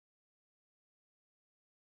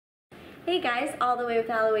Hey guys, All the Way with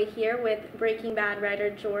Alloway here with Breaking Bad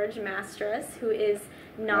writer George Mastras, who is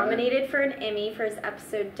nominated for an Emmy for his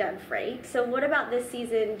episode Dead Freight. So what about this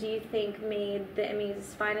season do you think made the Emmys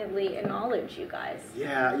finally acknowledge you guys?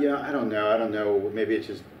 Yeah, I don't know. Maybe it's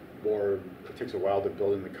just more, it takes a while to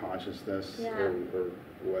build in the consciousness or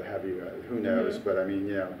what have you. Who knows? But I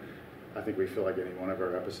mean, I think we feel like any one of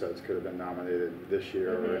our episodes could have been nominated this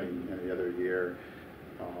year or any other year.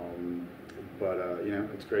 But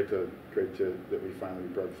it's great that we finally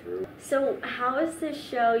broke through. So how is this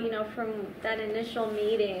show, from that initial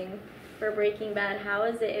meeting for Breaking Bad, how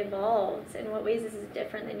has it evolved? In what ways is it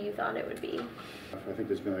different than you thought it would be? I think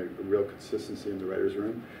there's been a real consistency in the writers'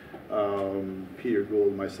 room. Peter Gould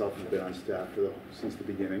and myself have been on staff since the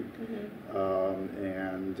beginning,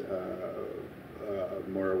 and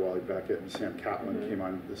Maura Wally-Beckett and Sam Catlin came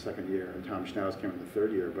on the second year, and Tom Schnauz came on the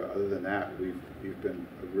third year. But other than that, we've been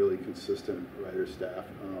a really consistent writer staff.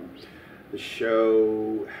 The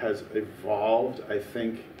show has evolved, I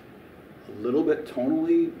think, a little bit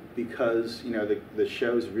tonally because the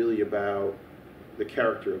show's really about the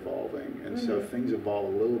character evolving, and so things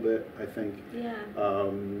evolve a little bit, I think,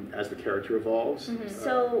 as the character evolves.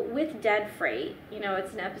 So with Dead Freight,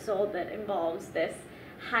 it's an episode that involves this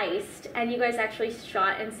heist, and you guys actually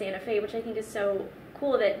shot in Santa Fe, which I think is so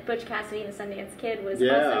cool that Butch Cassidy and the Sundance Kid was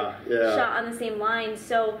also shot on the same line.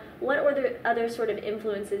 So what other sort of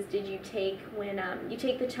influences did you take when you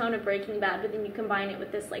take the tone of Breaking Bad, but then you combine it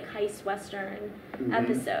with this like heist western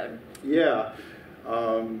episode?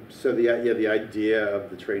 So the idea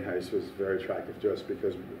of the train heist was very attractive to us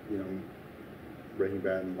because Breaking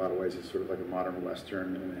Bad in a lot of ways is sort of like a modern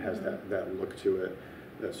western, and it has that look to it,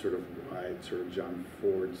 that sort of wide, sort of John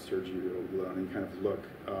Ford, Sergio Leone kind of look,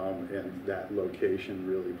 and that location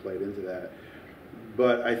really played into that.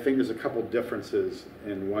 But I think there's a couple differences,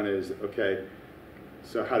 and one is, okay,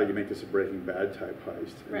 so how do you make this a Breaking Bad type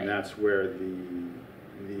heist? And that's where the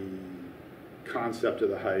concept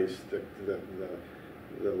of the heist,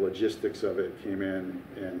 the logistics of it came in,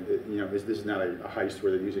 and this is not a heist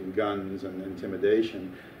where they're using guns and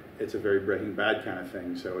intimidation. It's a very Breaking Bad kind of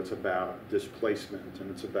thing. So it's about displacement,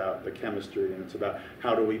 and it's about the chemistry, and it's about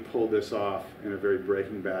how do we pull this off in a very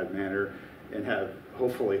Breaking Bad manner and have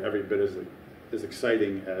hopefully every bit as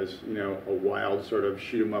exciting as a wild sort of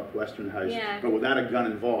shoot 'em up western heist, but without a gun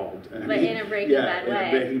involved. And in a Breaking Bad way. In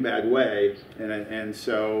a Breaking Bad way, and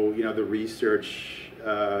so the research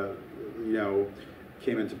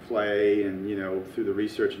came into play, and through the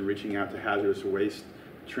research and reaching out to hazardous waste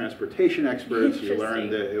transportation experts, you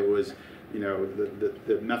learned that it was,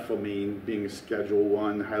 the methylamine being a Schedule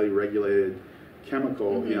I highly regulated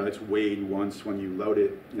chemical. It's weighed once when you load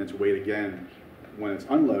it, and it's weighed again when it's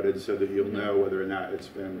unloaded, so that you'll know whether or not it's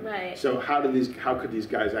been. So how could these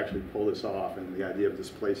guys actually pull this off? And the idea of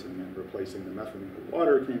displacing and replacing the methylamine with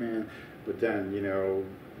water came in, but then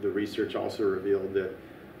the research also revealed that,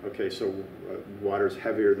 okay, so water's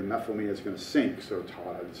heavier than methylamine, it's going to sink, so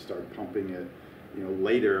Todd started pumping it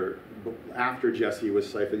later, after Jesse was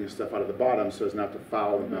siphoning stuff out of the bottom so as not to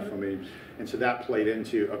foul the methylamine. And so that played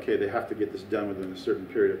into, okay, they have to get this done within a certain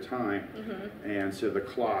period of time. And so the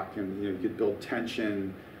clock, and you could build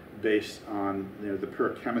tension based on the pure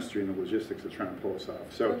chemistry and the logistics of trying to pull this off.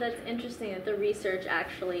 So that's interesting that the research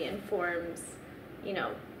actually informs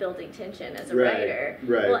building tension as a writer.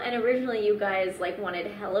 Well, and originally you guys wanted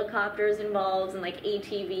helicopters involved and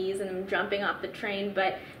ATVs and jumping off the train,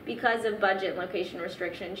 but because of budget and location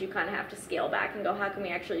restrictions, you kind of have to scale back and go, how can we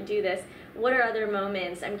actually do this? What are other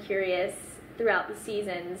moments, I'm curious, throughout the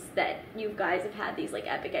seasons that you guys have had these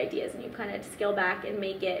epic ideas and you kind of scale back and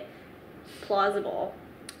make it plausible?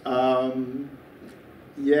 I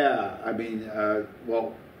mean,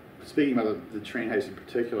 well, speaking about the train heist in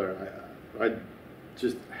particular, I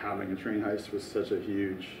just having a train heist was such a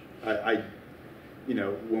huge,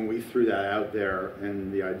 when we threw that out there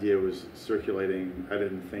and the idea was circulating, I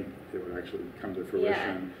didn't think it would actually come to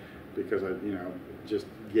fruition because just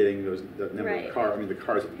getting the number of cars, the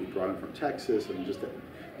cars that we brought in from Texas, and just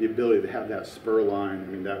the ability to have that spur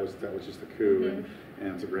line, that was just a coup,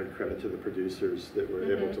 and it's a great credit to the producers that were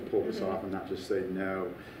able to pull this off and not just say no.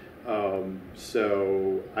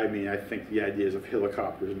 So, I think the ideas of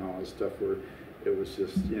helicopters and all this stuff it was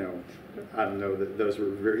just, I don't know, that those were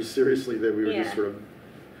very seriously, that we were just sort of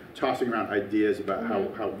tossing around ideas about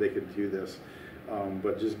how they could do this.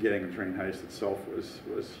 But just getting a train heist itself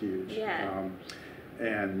was huge.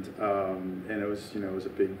 And it was, it was a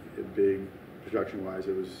big production-wise,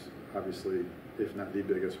 it was obviously if not the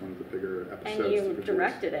biggest, one of the bigger episodes. And you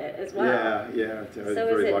directed it as well. Yeah. So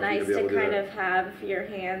is it nice to kind of have your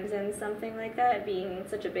hands in something like that, being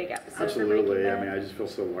such a big episode? Absolutely. I mean, I just feel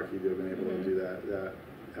so lucky to have been able to do that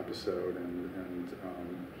episode, and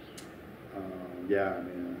yeah, I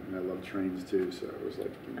mean, and I love trains too, so it was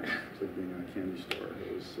like, it's like being in a candy store.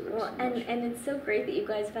 It was well, so and it's so great that you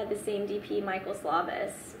guys have had the same DP, Michael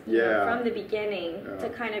Slavis, you know, from the beginning to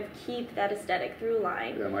kind of keep that aesthetic through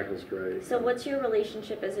line. Yeah, Michael's great. So what's your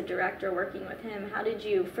relationship as a director working with him? How did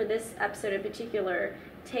you, for this episode in particular,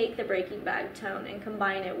 take the Breaking Bad tone and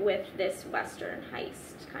combine it with this Western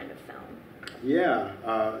heist kind of film? Yeah,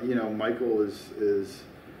 you know, Michael is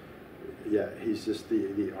yeah, he's just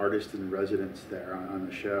the artist in residence there on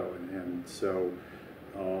the show, and so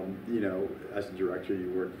you know, as a director,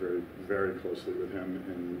 you work very, very closely with him,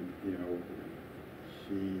 and you know,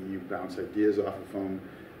 you bounce ideas off of him.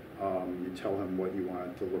 You tell him what you want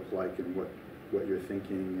it to look like and what you're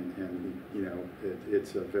thinking, and you know,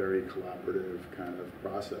 it's a very collaborative kind of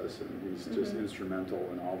process, and he's just instrumental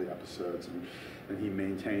in all the episodes, and he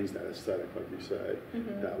maintains that aesthetic, like you say,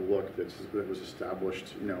 that look that was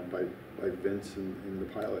established, you know, by Vince in the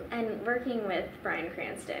pilot. And working with Bryan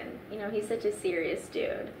Cranston, you know, he's such a serious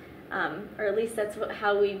dude, or at least that's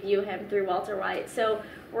how we view him through Walter White. So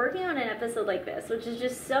working on an episode like this, which is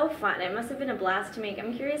just so fun, it must have been a blast to make.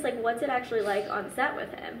 I'm curious, like, what's it actually like on set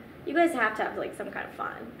with him? You guys have to have like some kind of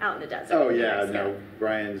fun out in the desert. Oh yeah, no,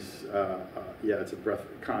 Brian's yeah, it's a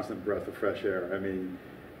constant breath of fresh air. I mean,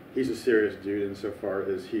 he's a serious dude insofar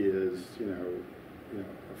as he is, you know,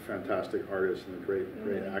 a fantastic artist and a great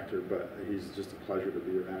actor, but he's just a pleasure to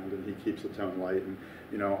be around, and he keeps the tone light. And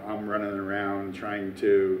you know, I'm running around trying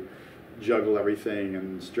to juggle everything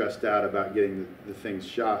and stressed out about getting the things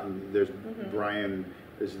shot, and there's Bryan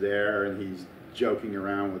is there, and he's joking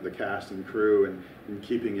around with the cast and crew, and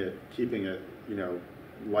keeping it you know,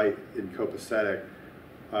 light and copacetic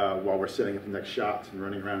while we're setting up the next shots and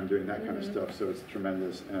running around and doing that kind of stuff. So it's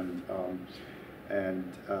tremendous, and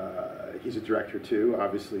he's a director too.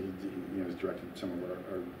 Obviously, you know, he's directed some of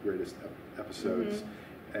our greatest episodes,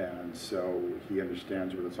 and so he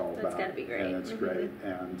understands what it's all about. That's gotta be great. And it's great,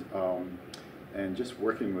 and just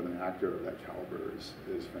working with an actor of that caliber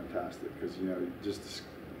is fantastic, because you know, just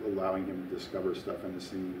allowing him to discover stuff in the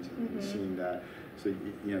scenes, and seeing that. So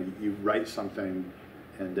you know, you write something,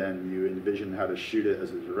 and then you envision how to shoot it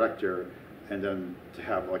as a director, and then to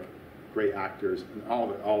have like great actors and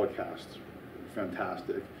all the cast,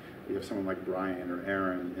 fantastic. You have someone like Bryan or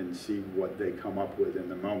Aaron, and see what they come up with in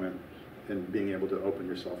the moment, and being able to open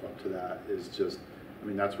yourself up to that is just, I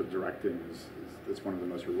mean, that's what directing is. That's one of the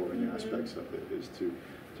most rewarding aspects of it, is to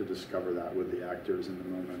discover that with the actors in the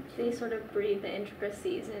moment. They sort of breathe the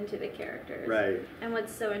intricacies into the characters. Right. And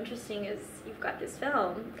what's so interesting is you've got this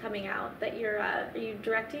film coming out that you're, are you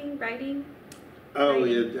directing, writing? Oh,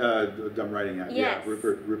 yeah, I'm writing it. Yes. Yeah,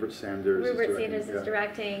 Rupert Sanders is directing. Sanders is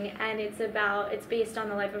directing, and it's based on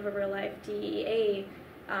the life of a real life DEA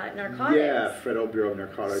narcotics. Yeah, Federal Bureau of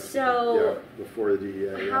Narcotics. So, yeah, before the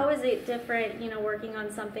DEA. How is it different, you know, working on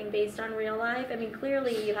something based on real life? I mean,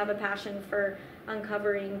 clearly you have a passion for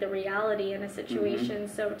uncovering the reality in a situation.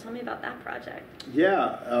 So tell me about that project.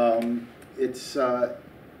 Yeah,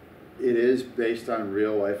 it is based on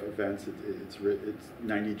real life events. It's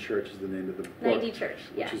 90 Church is the name of the book. 90 Church,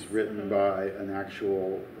 yes. Which is written by an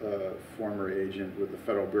actual former agent with the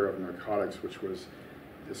Federal Bureau of Narcotics, which was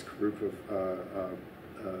this group of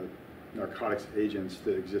narcotics agents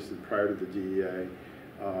that existed prior to the DEA.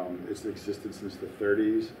 It's existed since the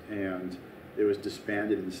 30s, and it was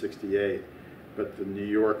disbanded in '68. But the New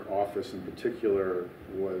York office in particular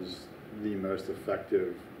was the most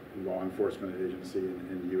effective law enforcement agency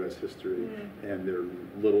in U.S. history, and they're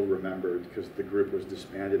little remembered because the group was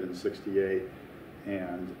disbanded in '68,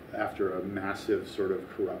 and after a massive sort of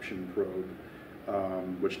corruption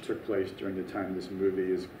probe, which took place during the time this movie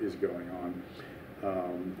is going on.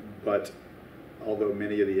 But although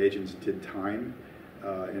many of the agents did time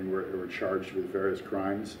and were charged with various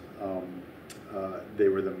crimes, they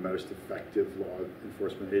were the most effective law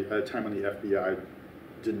enforcement at a time when the FBI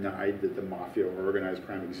denied that the mafia or organized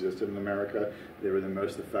crime existed in America. They were the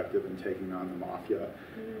most effective in taking on the mafia,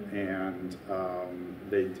 and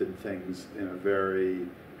they did things in a very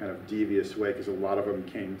kind of devious way, because a lot of them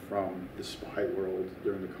came from the spy world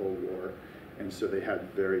during the Cold War, and so they had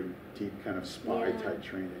very deep kind of spy type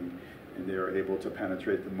training, and they were able to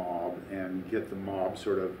penetrate the mob and get the mob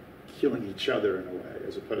sort of killing each other in a way,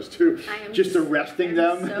 as opposed to just arresting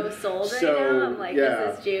them. So sold right now. I'm like,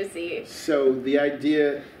 this is juicy. So the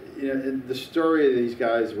idea, you know, the story of these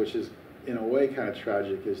guys, which is in a way kind of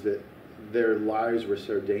tragic, is that their lives were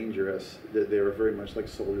so dangerous that they were very much like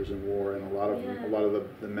soldiers in war, and a lot of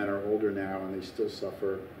the men are older now, and they still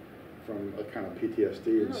suffer from a kind of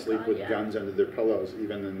PTSD and sleep with guns under their pillows,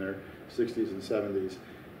 even in their 60s and 70s,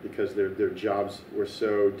 because their jobs were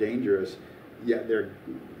so dangerous, yet they're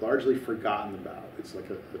largely forgotten about. It's like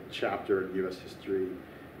a chapter in U.S. history,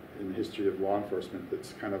 in the history of law enforcement,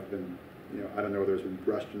 that's kind of been, I don't know whether it's been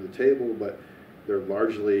brushed under the table, but they're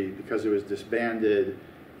largely, because it was disbanded,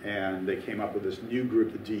 and they came up with this new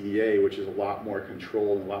group, the DEA, which is a lot more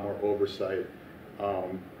control and a lot more oversight.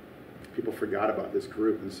 People forgot about this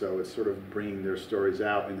group, and so it's sort of bringing their stories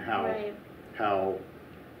out, and how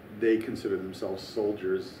they consider themselves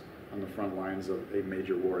soldiers on the front lines of a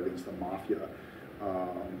major war against the mafia,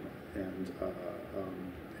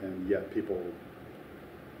 and yet people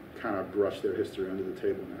kind of brush their history under the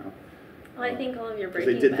table now. Well, I think all of your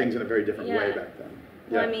Breaking Bad, they did things in a very different way back then.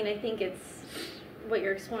 Well, I mean, I think it's what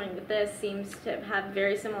you're exploring with this seems to have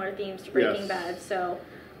very similar themes to Breaking Bad. So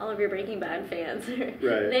all of your Breaking Bad fans,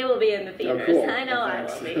 they will be in the theaters. Oh, cool. I know I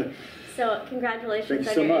will be. So congratulations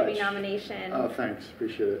on your Emmy nomination. Oh, thanks.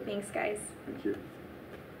 Appreciate it. Thanks, guys. Thank you.